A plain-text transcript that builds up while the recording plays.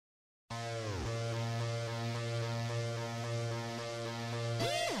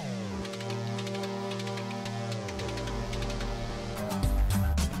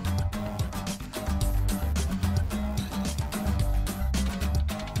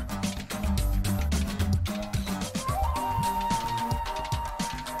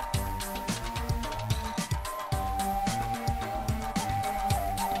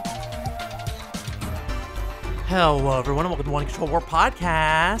Hello, everyone, and welcome to One Control War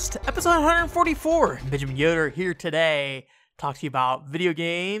Podcast, episode 144. Benjamin Yoder here today to talk to you about video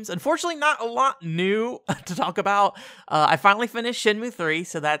games. Unfortunately, not a lot new to talk about. I finally finished Shenmue 3,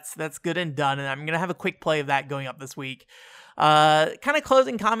 so that's good and done, and I'm going to have a quick play of that going up this week. Kind of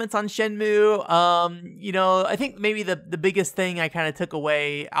closing comments on Shenmue. I think maybe the biggest thing I kind of took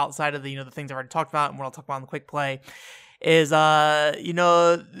away outside of the things I've already talked about and what I'll talk about in the quick play is, it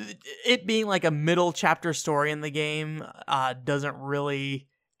being like a middle chapter story in the game, doesn't really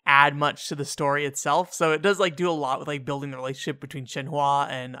add much to the story itself. So it does do a lot with building the relationship between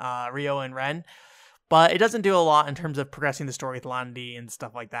Shenhua and, Ryo and Ren, but it doesn't do a lot in terms of progressing the story with Lan Di and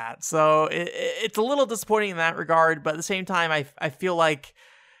stuff like that. So it's a little disappointing in that regard, but at the same time, I feel like,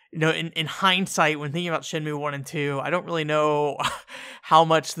 in hindsight, when thinking about Shenmue 1 and 2, I don't really know how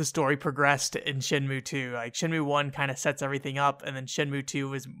much the story progressed in Shenmue 2. Shenmue 1 kind of sets everything up, and then Shenmue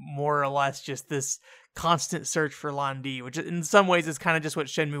 2 is more or less just this constant search for Lan Di, which in some ways is kind of just what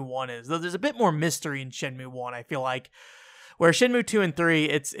Shenmue 1 is. Though there's a bit more mystery in Shenmue 1, I feel like. Where Shenmue 2 and 3,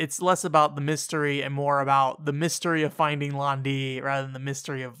 it's less about the mystery and more about the mystery of finding Lan Di rather than the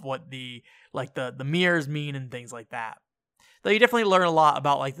mystery of what the mirrors mean and things like that. Though you definitely learn a lot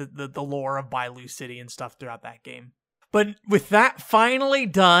about the lore of Bailu City and stuff throughout that game. But with that finally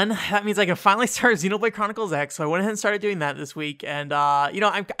done, that means I can finally start Xenoblade Chronicles X. So I went ahead and started doing that this week. And,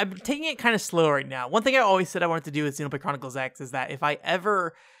 I'm taking it kind of slow right now. One thing I always said I wanted to do with Xenoblade Chronicles X is that if I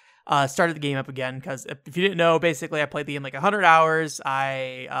ever started the game up again, because if you didn't know, basically I played the game 100 hours.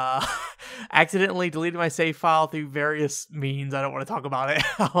 I accidentally deleted my save file through various means. I don't want to talk about it.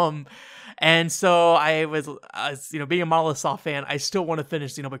 And so I was, being a Monolith Soft fan, I still want to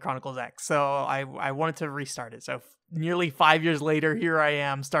finish Xenoblade Chronicles X. So I wanted to restart it. So nearly 5 years later, here I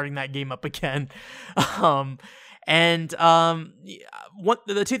am starting that game up again. The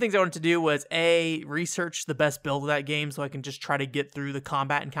two things I wanted to do was research the best build of that game so I can just try to get through the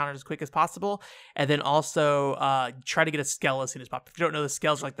combat encounters as quick as possible, and then also try to get a Skell as soon as possible. If you don't know, the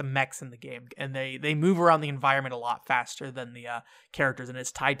Skells are like the mechs in the game, and they move around the environment a lot faster than the characters, and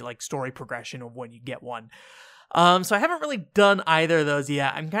it's tied to story progression of when you get one. So I haven't really done either of those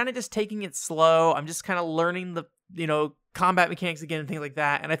yet. I'm kind of just taking it slow. I'm just kind of learning the combat mechanics again and things like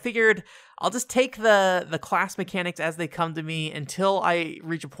that. And I figured I'll just take the class mechanics as they come to me until I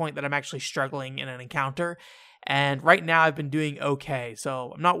reach a point that I'm actually struggling in an encounter. And right now I've been doing okay,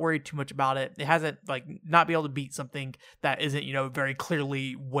 so I'm not worried too much about it. It hasn't not be able to beat something that isn't very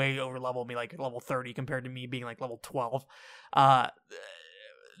clearly way over level me, level 30 compared to me being level 12.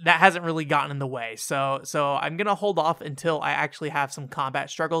 That hasn't really gotten in the way. So I'm going to hold off until I actually have some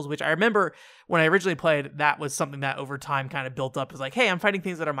combat struggles, which I remember when I originally played, that was something that over time kind of built up as hey, I'm fighting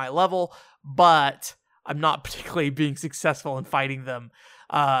things that are my level, but I'm not particularly being successful in fighting them.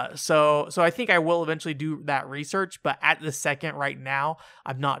 So I think I will eventually do that research, but at the second right now,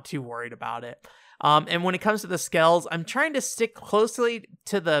 I'm not too worried about it. And when it comes to the Skells, I'm trying to stick closely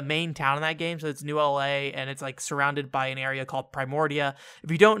to the main town in that game. So it's New LA, and it's surrounded by an area called Primordia.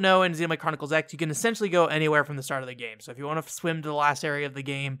 If you don't know, in Xenoblade Chronicles X, you can essentially go anywhere from the start of the game. So if you want to swim to the last area of the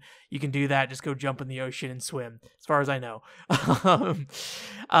game, you can do that. Just go jump in the ocean and swim, as far as I know.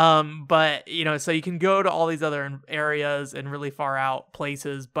 But so you can go to all these other areas and really far out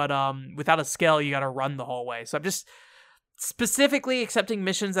places, but without a Skell, you got to run the whole way. So I'm just specifically accepting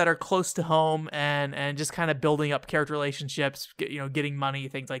missions that are close to home and just kind of building up character relationships, getting money,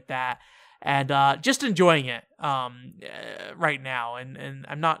 things like that, and just enjoying it right now. And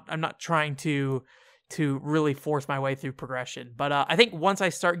I'm not trying to really force my way through progression. But I think once I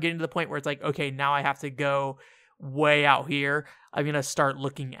start getting to the point where it's okay, now I have to go way out here, I'm gonna start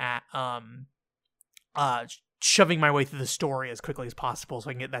looking at shoving my way through the story as quickly as possible so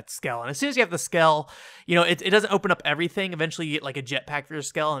I can get that Skell. And as soon as you have the Skell, it doesn't open up everything. Eventually you get a jetpack for your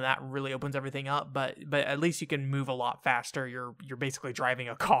Skell, and that really opens everything up, but at least you can move a lot faster. You're basically driving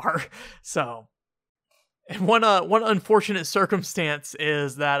a car. So, and one unfortunate circumstance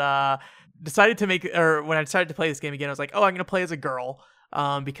is that when I decided to play this game again, I was I'm going to play as a girl.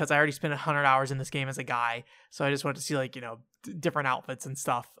 Because I already spent 100 hours in this game as a guy. So I just wanted to see different outfits and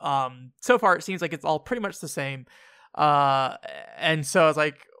stuff. So far it seems like it's all pretty much the same. And so I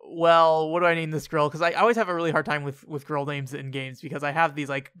was well, what do I name this girl? Because I always have a really hard time with girl names in games because I have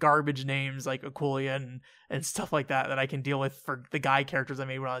these garbage names like Aquila and stuff like that I can deal with for the guy characters I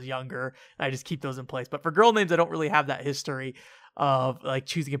made when I was younger. And I just keep those in place. But for girl names, I don't really have that history of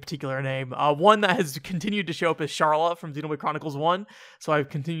choosing a particular name. One that has continued to show up is Sharla from Xenoblade Chronicles 1. So I've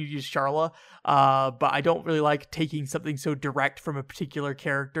continued to use Sharla. But I don't really like taking something so direct from a particular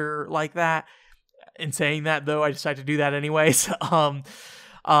character like that. In saying that, though, I decided to do that anyways.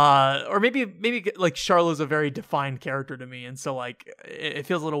 Or maybe like Charlotte's a very defined character to me, and so like it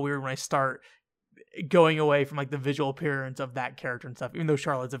feels a little weird when I start going away from like the visual appearance of that character and stuff, even though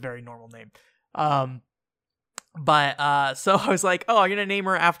Charlotte's a very normal name. But so I was like, oh, I'm gonna name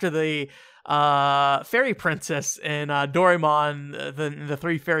her after the fairy princess in Doraemon, the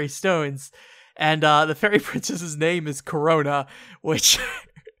three fairy stones, and the fairy princess's name is Corona, which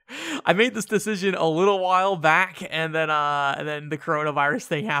I made this decision a little while back, and then the coronavirus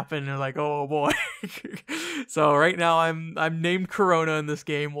thing happened, and like, oh boy. So right now I'm named Corona in this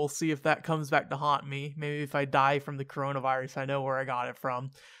game. We'll see if that comes back to haunt me. Maybe if I die from the coronavirus, I know where I got it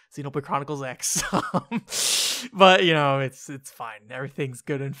from. Xenoblade Chronicles X. But you know, it's fine. Everything's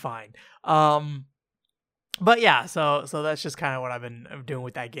good and fine. But yeah, so that's just kind of what I've been doing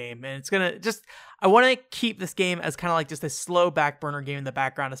with that game, and it's gonna I want to keep this game as kind of like just a slow back burner game in the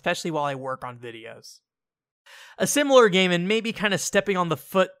background, especially while I work on videos. A similar game, and maybe kind of stepping on the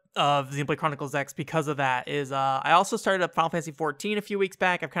foot of Xenoblade Chronicles X because of that, is I also started up Final Fantasy XIV a few weeks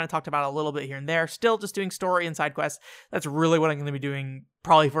back. I've kind of talked about it a little bit here and there. Still just doing story and side quests. That's really what I'm going to be doing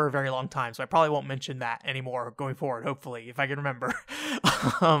probably for a very long time, so I probably won't mention that anymore going forward, hopefully, if I can remember.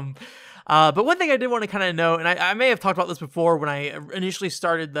 But one thing I did want to kind of note, and I may have talked about this before when I initially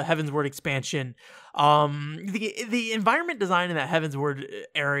started the Heavensward expansion, the environment design in that Heavensward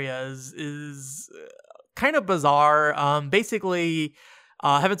area is kind of bizarre. Basically,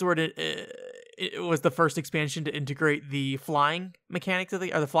 Heavensward it was the first expansion to integrate the flying mechanics of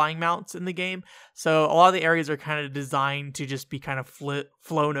the flying mounts in the game. So a lot of the areas are kind of designed to just be kind of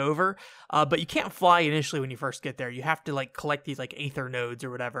flown over. But you can't fly initially when you first get there. You have to like collect these like aether nodes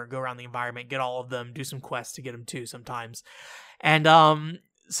or whatever, go around the environment, get all of them, do some quests to get them too sometimes. And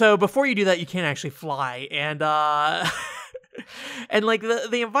so before you do that, you can't actually fly. And and like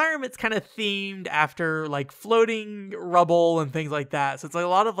the environment's kind of themed after like floating rubble and things like that. So it's like a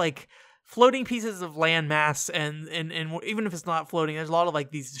lot of like floating pieces of landmass, and even if it's not floating, there's a lot of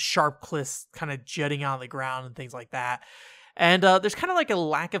like these sharp cliffs kind of jutting out of the ground and things like that. And there's kind of like a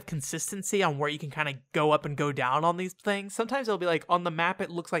lack of consistency on where you can kind of go up and go down on these things. Sometimes it'll be like on the map, it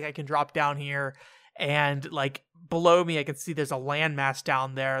looks like I can drop down here, and like below me I can see there's a landmass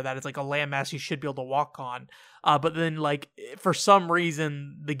down there that is like a landmass you should be able to walk on. But then like for some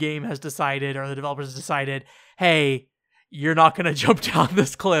reason the game has decided, or the developers have decided, hey, you're not going to jump down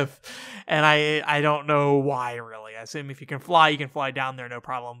this cliff. And I don't know why, really. I assume if you can fly down there, no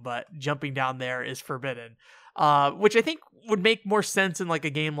problem. But jumping down there is forbidden. Which I think would make more sense in like a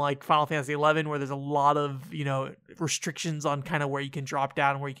game like Final Fantasy XI, where there's a lot of, you know, restrictions on kind of where you can drop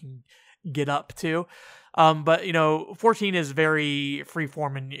down and where you can get up to. But, you know, 14 is very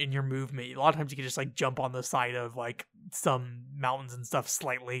freeform in your movement. A lot of times you can just like jump on the side of like some mountains and stuff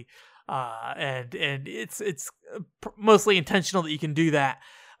slightly. And it's mostly intentional that you can do that.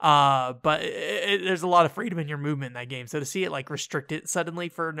 But there's a lot of freedom in your movement in that game. So to see it like restricted suddenly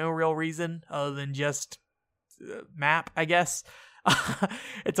for no real reason other than just map, I guess,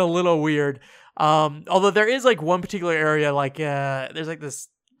 it's a little weird. Although there is like one particular area, like there's like this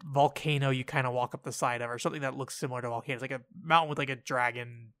volcano you kind of walk up the side of, or something that looks similar to volcanoes, like a mountain with like a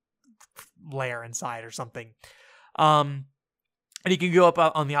dragon lair inside or something. And you can go up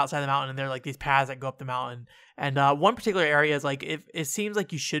on the outside of the mountain, and there are like these paths that go up the mountain. And one particular area is like, it seems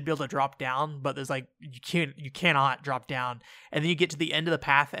like you should be able to drop down, but there's like you cannot drop down. And then you get to the end of the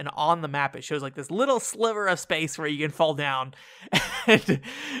path, and on the map it shows like this little sliver of space where you can fall down. and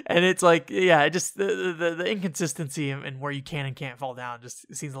it's like, yeah, it just the inconsistency in where you can and can't fall down just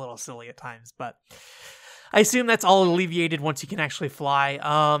seems a little silly at times, but I assume that's all alleviated once you can actually fly.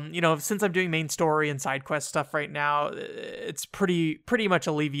 You know, since I'm doing main story and side quest stuff right now, it's pretty much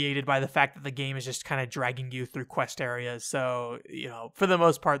alleviated by the fact that the game is just kind of dragging you through quest areas. So, you know, for the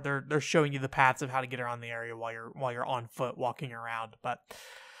most part, they're showing you the paths of how to get around the area while you're on foot walking around. But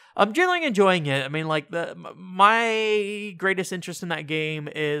I'm generally enjoying it. I mean, like my greatest interest in that game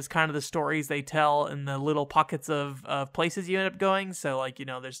is kind of the stories they tell in the little pockets of places you end up going. So like, you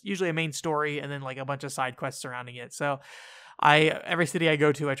know, there's usually a main story and then like a bunch of side quests surrounding it. So every city I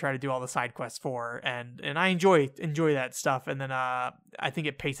go to, I try to do all the side quests for, and I enjoy that stuff. And then I think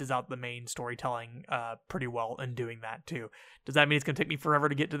it paces out the main storytelling pretty well in doing that too. Does that mean it's gonna take me forever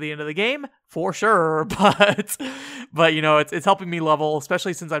to get to the end of the game? For sure, but you know, it's helping me level,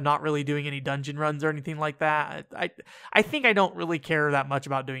 especially since I'm not really doing any dungeon runs or anything like that. I think I don't really care that much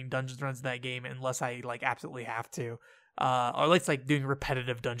about doing dungeon runs in that game unless I like absolutely have to. Or at least like doing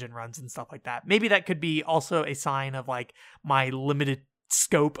repetitive dungeon runs and stuff like that. Maybe that could be also a sign of like my limited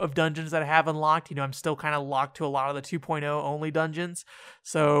scope of dungeons that I have unlocked. You know, I'm still kind of locked to a lot of the 2.0 only dungeons.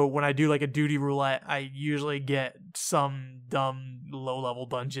 So when I do like a duty roulette, I usually get some dumb low-level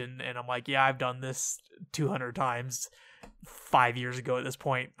dungeon, and I'm like, yeah, I've done this 200 times 5 years ago at this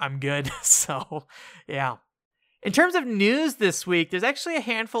point. I'm good. So, yeah. In terms of news this week, there's actually a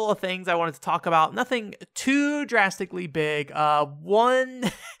handful of things I wanted to talk about. Nothing too drastically big.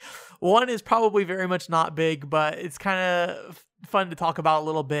 One is probably very much not big, but it's kind of fun to talk about a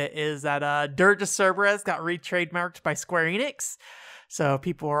little bit, is that Dirge of Cerberus got re-trademarked by Square Enix. So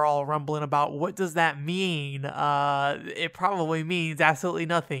people are all rumbling about, what does that mean? It probably means absolutely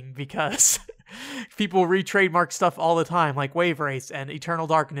nothing, because people re-trademark stuff all the time, like Wave Race and Eternal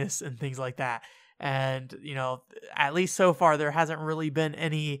Darkness and things like that. And, you know, at least so far, there hasn't really been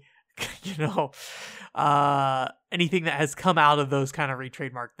any, you know, anything that has come out of those kind of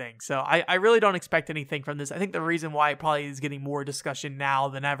re-trademark things. So I really don't expect anything from this. I think the reason why it probably is getting more discussion now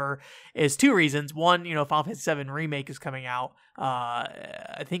than ever is two reasons. One, you know, Final Fantasy VII Remake is coming out,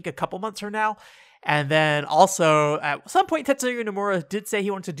 I think a couple months from now. And then also, at some point, Tetsuya Nomura did say he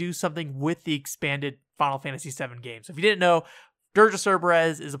wanted to do something with the expanded Final Fantasy VII game. So if you didn't know, Dirge of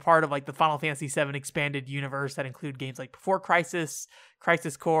Cerberus is a part of like the Final Fantasy VII expanded universe that include games like Before Crisis,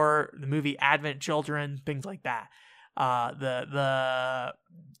 Crisis Core, the movie Advent Children, things like that. The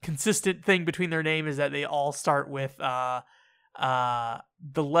consistent thing between their name is that they all start with the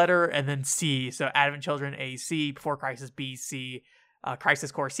letter and then C. So Advent Children AC, Before Crisis BC,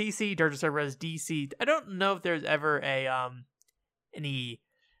 Crisis Core CC, Dirge of Cerberus DC. I don't know if there's ever a an E.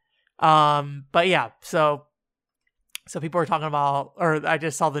 But yeah, so people are talking about, or I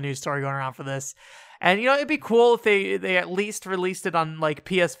just saw the news story going around for this. And, you know, it'd be cool if they at least released it on, like,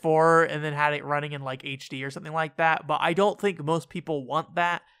 PS4 and then had it running in, like, HD or something like that. But I don't think most people want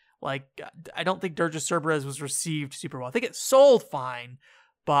that. Like, I don't think Dirge of Cerberus was received super well. I think it sold fine,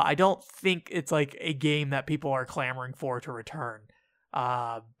 but I don't think it's, like, a game that people are clamoring for to return.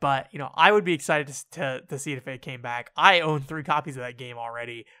 But, you know, I would be excited to see it if it came back. I own 3 copies of that game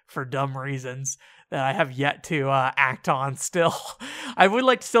already for dumb reasons that I have yet to act on still. I would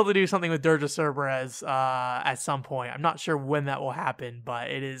like still to do something with Dirge of Cerberus at some point. I'm not sure when that will happen, but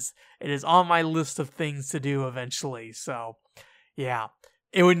it is on my list of things to do eventually. So, yeah.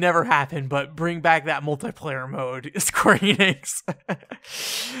 It would never happen, but bring back that multiplayer mode, Square Enix.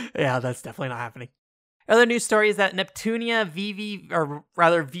 Yeah, that's definitely not happening. Other news story is that Neptunia VV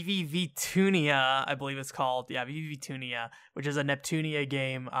Tunia, I believe it's called. Yeah, VV Tunia, which is a Neptunia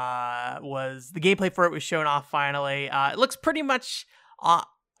game, was the gameplay for it was shown off finally. It looks pretty much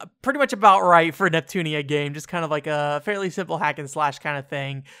about right for a Neptunia game, just kind of like a fairly simple hack and slash kind of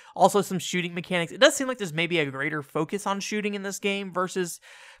thing. Also some shooting mechanics. It does seem like there's maybe a greater focus on shooting in this game versus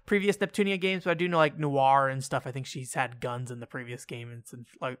previous Neptunia games, but I do know like Noir and stuff. I think she's had guns in the previous game, and some,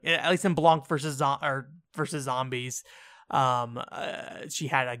 like at least in Blanc versus Zombies, she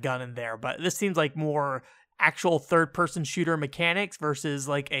had a gun in there. But this seems like more actual third-person shooter mechanics versus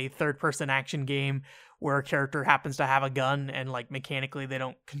like a third-person action game where a character happens to have a gun and like mechanically they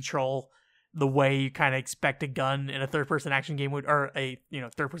don't control the way you kind of expect a gun in a third-person action game would, or a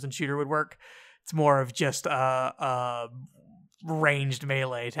third-person shooter would work. It's more of just a ranged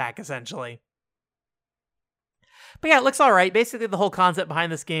melee attack essentially. But yeah, it looks all right. Basically, the whole concept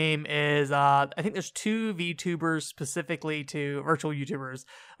behind this game is I think there's 2 VTubers specifically to virtual YouTubers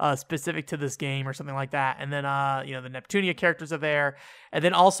specific to this game or something like that. And then the Neptunia characters are there, and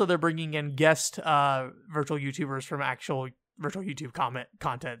then also they're bringing in guest virtual YouTubers from actual virtual YouTube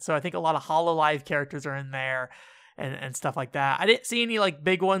content. So I think a lot of HoloLive characters are in there. And stuff like that. I didn't see any like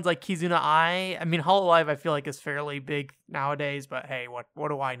big ones like Kizuna Ai. I mean, HoloLive I feel like is fairly big nowadays, but hey, what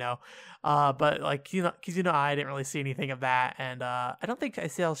do I know? But like Kizuna Ai, I didn't really see anything of that, and I don't think I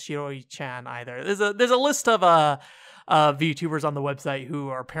saw Shiroi-chan either. There's a list of VTubers on the website who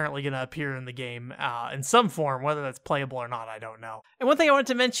are apparently going to appear in the game in some form, whether that's playable or not, I don't know. And one thing I wanted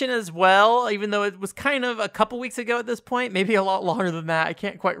to mention as well, even though it was kind of a couple weeks ago at this point, maybe a lot longer than that, I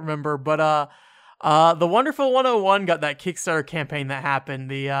can't quite remember, but the Wonderful 101 got that Kickstarter campaign that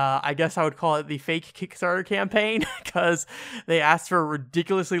happened. I guess I would call it the fake Kickstarter campaign, because they asked for a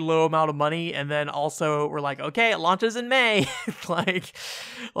ridiculously low amount of money, and then also were like, okay, it launches in May. like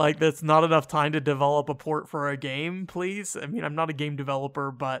that's not enough time to develop a port for a game, please. I mean, I'm not a game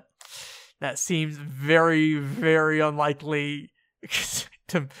developer, but that seems very, very unlikely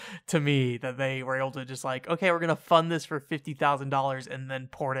to me that they were able to just like, okay, we're going to fund this for $50,000 and then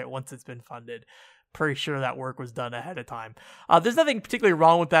port it once it's been funded. Pretty sure that work was done ahead of time. There's nothing particularly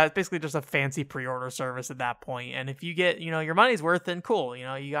wrong with that. It's basically just a fancy pre-order service at that point. And if you get, your money's worth, then cool.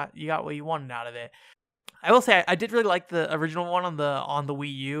 You got what you wanted out of it. I will say I did really like the original one on the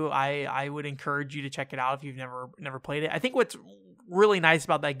Wii U. I would encourage you to check it out if you've never played it. I think what's really nice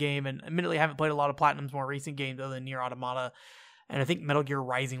about that game, and admittedly I haven't played a lot of Platinum's more recent games other than Nier Automata, and I think Metal Gear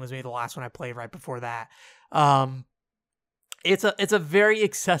Rising was maybe the last one I played right before that. It's a very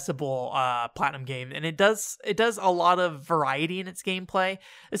accessible Platinum game, and it does a lot of variety in its gameplay.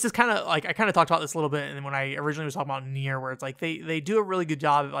 This is kind of like, I kind of talked about this a little bit, and when I originally was talking about Nier, where it's like they do a really good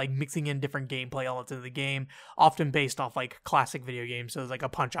job of like mixing in different gameplay elements into the game, often based off like classic video games. So there's like a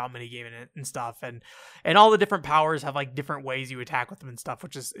punch out mini game in it and stuff, and all the different powers have like different ways you attack with them and stuff,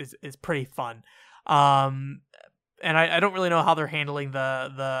 which is pretty fun. And I don't really know how they're handling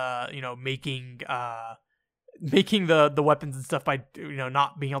the making the weapons and stuff by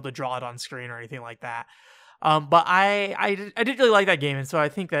not being able to draw it on screen or anything like that. But I did really like that game, and so I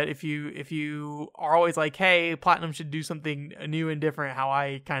think that if you are always like, hey, Platinum should do something new and different, how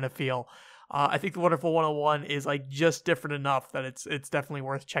I kind of feel, I think the Wonderful 101 is like just different enough that it's definitely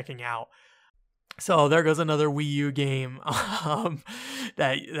worth checking out. So there goes another Wii U game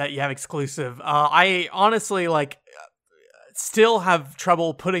that you have exclusive. I honestly still have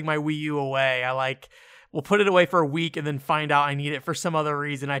trouble putting my Wii U away. We'll put it away for a week and then find out I need it for some other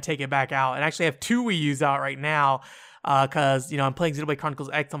reason. I take it back out, and actually have 2 Wii U's out right now because I'm playing Xenoblade Chronicles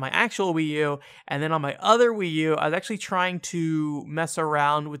X on my actual Wii U, and then on my other Wii U, I was actually trying to mess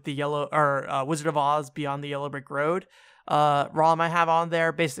around with the Wizard of Oz Beyond the Yellow Brick Road ROM I have on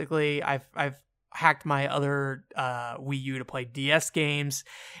there. Basically, I've hacked my other Wii U to play DS games,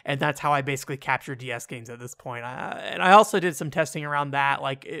 and that's how I basically capture DS games at this point. And I also did some testing around that.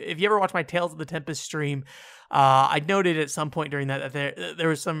 Like, if you ever watch my Tales of the Tempest stream, I noted at some point during that there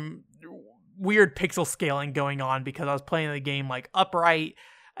was some weird pixel scaling going on because I was playing the game like upright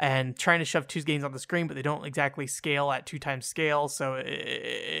and trying to shove 2 games on the screen, but they don't exactly scale at 2 times scale, so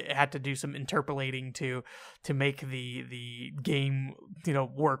it had to do some interpolating to make the game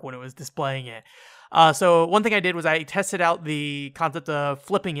work when it was displaying it. So one thing I did was I tested out the concept of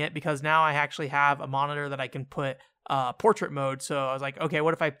flipping it, because now I actually have a monitor that I can put portrait mode. So I was like, okay,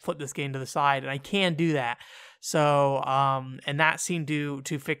 what if I flip this game to the side? And I can do that. So, and that seemed to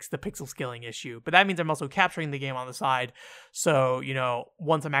fix the pixel scaling issue. But that means I'm also capturing the game on the side. So,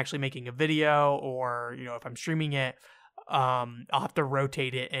 once I'm actually making a video, or, if I'm streaming it, I'll have to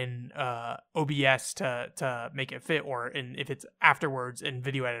rotate it in OBS to make it fit, or if it's afterwards in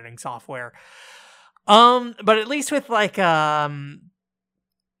video editing software. But at least with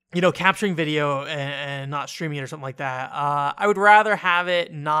capturing video and not streaming it or something like that, I would rather have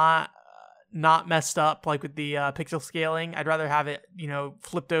it not messed up, like with the pixel scaling. I'd rather have it,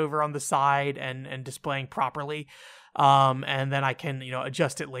 flipped over on the side and displaying properly. And then I can,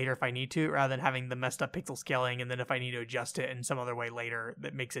 adjust it later if I need to, rather than having the messed up pixel scaling, and then if I need to adjust it in some other way later,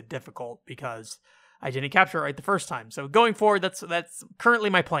 that makes it difficult because I didn't capture it right the first time. So going forward, that's currently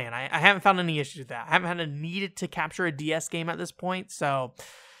my plan. I haven't found any issues with that. I haven't had a needed to capture a DS game at this point, so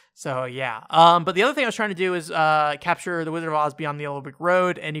yeah. But the other thing I was trying to do is capture the Wizard of Oz Beyond the Yellow Brick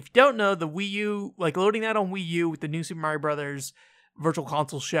Road. And if you don't know, the Wii U, like loading that on Wii U with the new Super Mario Brothers Virtual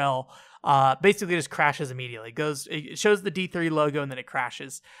Console shell, basically just crashes immediately. It shows the D3 logo and then it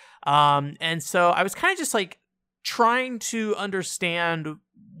crashes. And so I was kind of just like trying to understand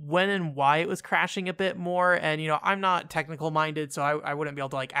when and why it was crashing a bit more. And, I'm not technical minded, so I wouldn't be able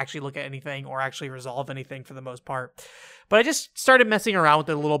to like actually look at anything or actually resolve anything for the most part. But I just started messing around with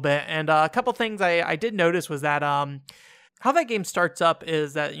it a little bit. And a couple things I did notice was that how that game starts up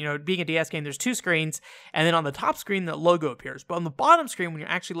is that, being a DS game, there's 2 screens, and then on the top screen, the logo appears. But on the bottom screen, when you're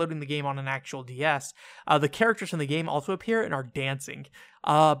actually loading the game on an actual DS, the characters from the game also appear and are dancing.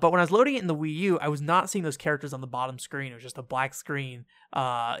 But when I was loading it in the Wii U, I was not seeing those characters on the bottom screen. It was just a black screen,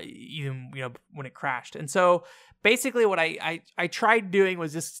 even, when it crashed. And so basically what I tried doing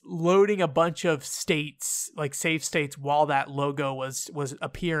was just loading a bunch of states, like save states, while that logo was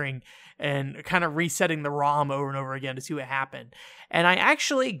appearing, and kind of resetting the ROM over and over again to see what happened. And I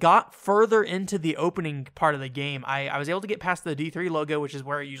actually got further into the opening part of the game. I was able to get past the D3 logo, which is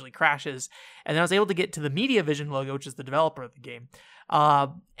where it usually crashes, and then I was able to get to the Mediavision logo, which is the developer of the game.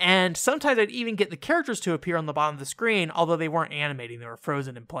 And sometimes I'd even get the characters to appear on the bottom of the screen, although they weren't animating, they were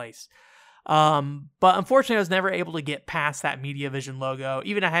frozen in place. But unfortunately, I was never able to get past that Mediavision logo.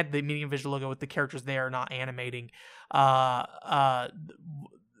 Even I had the Mediavision logo with the characters there not animating.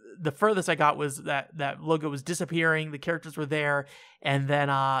 The furthest I got was that logo was disappearing, the characters were there, and then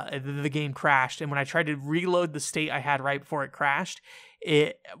the game crashed. And when I tried to reload the state I had right before it crashed,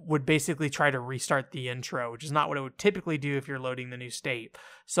 it would basically try to restart the intro, which is not what it would typically do if you're loading the new state.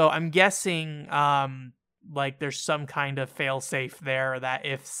 So I'm guessing like there's some kind of fail-safe there that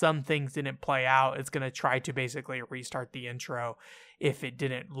if some things didn't play out, it's going to try to basically restart the intro if it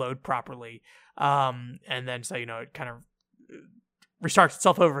didn't load properly. And then, so, it kind of restarts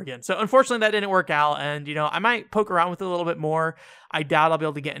itself over again. So unfortunately that didn't work out, and I might poke around with it a little bit more. I doubt I'll be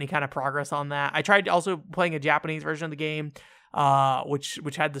able to get any kind of progress on that. I tried also playing a Japanese version of the game,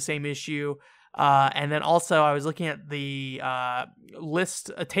 which had the same issue. And then also I was looking at the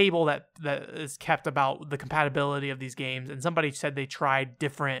a table that is kept about the compatibility of these games, and somebody said they tried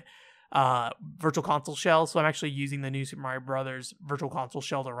different virtual console shells. So I'm actually using the new Super Mario Brothers virtual console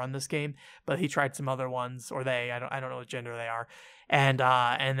shell to run this game, but he tried some other ones, or I don't know what gender they are. And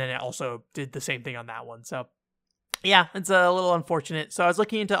then it also did the same thing on that one. So yeah, it's a little unfortunate. So I was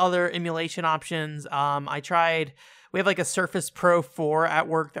looking into other emulation options. We have like a Surface Pro 4 at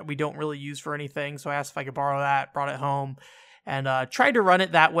work that we don't really use for anything. So I asked if I could borrow that, brought it home, and tried to run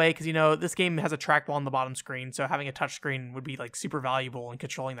it that way. Cause this game has a trackball on the bottom screen. So having a touch screen would be like super valuable in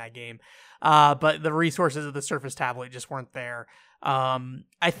controlling that game. But the resources of the Surface tablet just weren't there.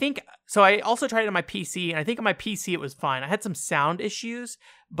 I think, so I also tried it on my PC, and I think on my PC it was fine. I had some sound issues,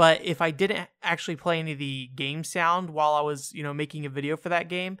 but if I didn't actually play any of the game sound while I was, making a video for that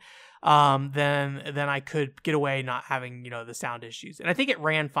game, then I could get away not having, the sound issues. And I think it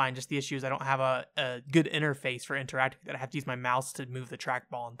ran fine, just the issues. I don't have a good interface for interacting with it. I have to use my mouse to move the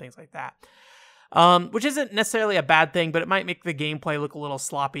trackball and things like that. Which isn't necessarily a bad thing, but it might make the gameplay look a little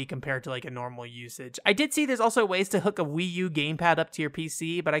sloppy compared to like a normal usage. I did see there's also ways to hook a Wii U gamepad up to your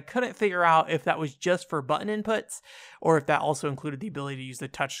PC, but I couldn't figure out if that was just for button inputs or if that also included the ability to use the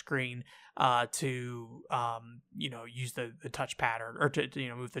touch screen to use the touchpad or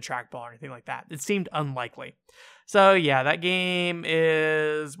to move the trackball or anything like that. It seemed unlikely. So yeah, that game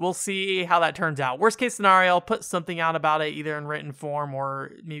we'll see how that turns out. Worst case scenario, I'll put something out about it either in written form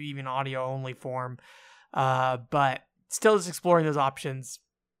or maybe even audio only form. But still just exploring those options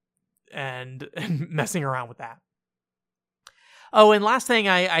and messing around with that. Oh, and last thing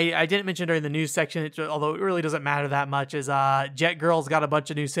I didn't mention during the news section, although it really doesn't matter that much, is Jet Girl's got a bunch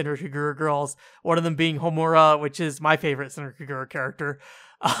of new Senran Kagura girls, one of them being Homura, which is my favorite Senran Kagura character.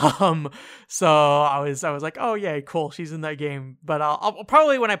 So I was like, oh yay, cool, she's in that game. But I'll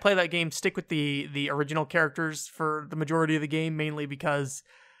probably, when I play that game, stick with the original characters for the majority of the game, mainly because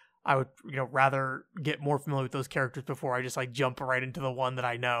I would, rather get more familiar with those characters before I just like jump right into the one that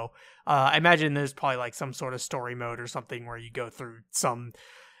I know. I imagine there's probably like some sort of story mode or something where you go through some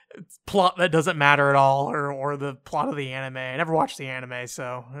plot that doesn't matter at all, or the plot of the anime. I never watched the anime,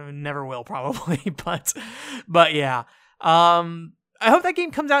 so I never will probably. But yeah. I hope that game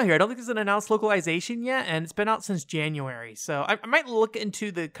comes out here. I don't think there's an announced localization yet, and it's been out since January. So I might look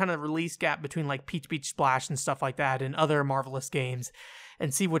into the kind of release gap between like Peach Beach Splash and stuff like that and other Marvelous games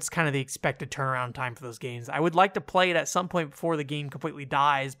and see what's kind of the expected turnaround time for those games. I would like to play it at some point before the game completely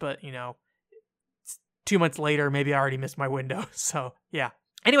dies, but 2 months later, maybe I already missed my window. So yeah.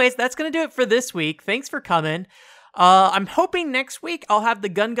 Anyways, that's going to do it for this week. Thanks for coming. I'm hoping next week I'll have the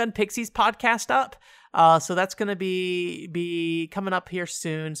Gun Gun Pixies podcast up. So that's going to be coming up here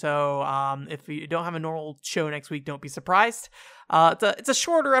soon. So if you don't have a normal show next week, don't be surprised. It's a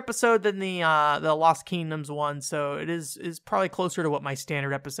shorter episode than the Lost Kingdoms one, so it is probably closer to what my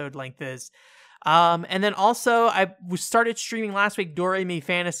standard episode length is. And then also I started streaming last week Doremi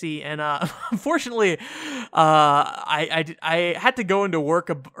Fantasy, and unfortunately I had to go into work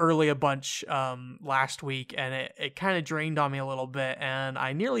early a bunch last week, and it kind of drained on me a little bit, and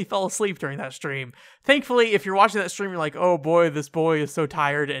I nearly fell asleep during that stream. Thankfully, if you're watching that stream, you're like, oh boy, this boy is so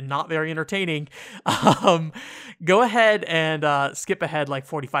tired and not very entertaining, go ahead and skip ahead like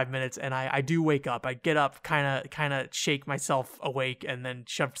 45 minutes, and I do wake up. I get up, kind of shake myself awake, and then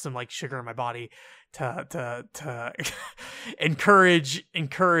shove some like sugar in my body to encourage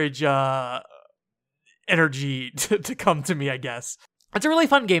energy to come to me, I guess. It's a really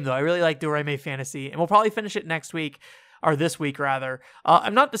fun game though. I really like Doremi Fantasy, and we'll probably finish it next week, or this week rather. I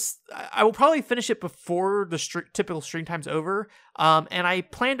will probably finish it before the typical stream time's over. And I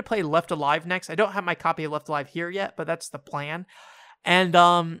plan to play Left Alive next. I don't have my copy of Left Alive here yet, but that's the plan. And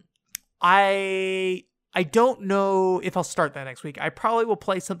I don't know if I'll start that next week. I probably will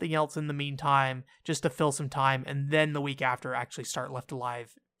play something else in the meantime just to fill some time, and then the week after actually start Left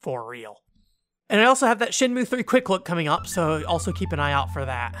Alive for real. And I also have that Shenmue 3 Quick Look coming up, so also keep an eye out for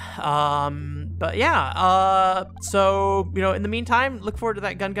that. But yeah, so, in the meantime, look forward to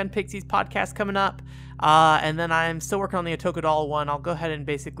that Gun Gun Pixies podcast coming up. And then I'm still working on the Otoko Doll one. I'll go ahead and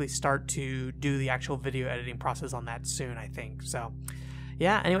basically start to do the actual video editing process on that soon, I think. So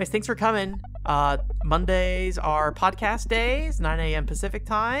yeah, anyways, thanks for coming. Mondays are podcast days, 9 a.m. Pacific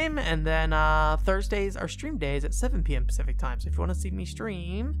time, and then Thursdays are stream days at 7 p.m. Pacific time. So if you want to see me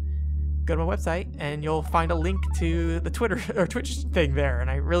stream, go to my website and you'll find a link to the Twitter or Twitch thing there. And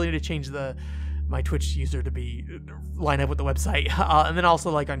I really need to change my Twitch user to line up with the website. And then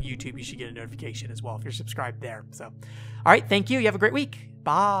also like on YouTube, you should get a notification as well if you're subscribed there. So, all right, thank you. You have a great week.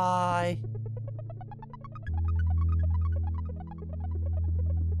 Bye.